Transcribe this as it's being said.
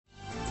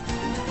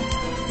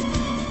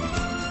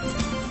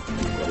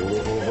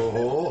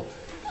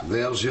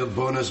There's your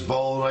bonus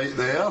ball right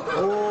there.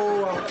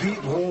 Oh, a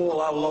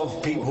peephole. I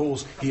love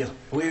peepholes. Here,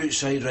 way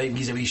outside, right, and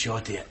give a wee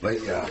shot at it.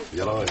 Right, yeah,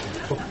 you're on.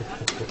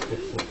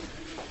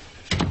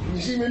 Can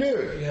you see me now?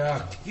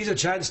 Yeah, here's a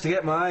chance to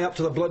get my eye up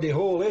to the bloody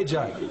hole, eh,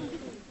 Jack?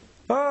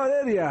 Oh,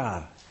 there you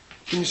are.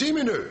 Can you see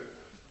me now?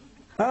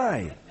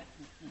 Aye.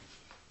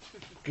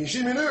 Can you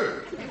see me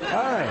now?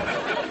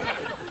 Aye.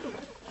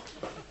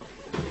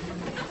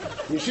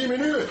 Can you see me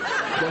now?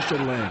 Just your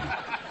leg.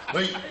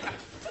 Right.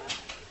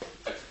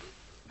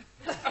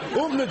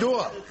 Open the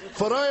door,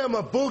 for I am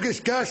a bogus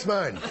gas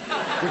man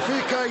with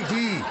fake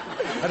ID,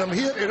 and I'm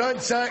here to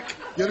ransack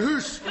your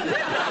house.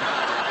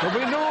 There'll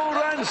be no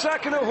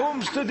ransacking of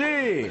homes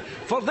today,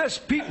 for this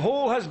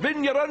peephole has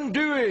been your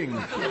undoing.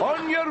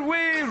 On your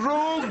way,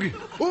 rogue.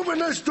 Open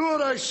this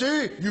door, I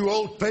say, you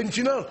old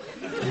pensioner.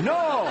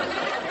 No.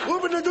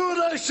 Open the door,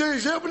 I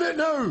say, open it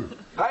now.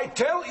 I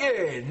tell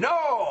ye,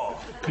 no.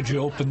 Could you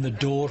open the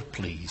door,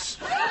 please?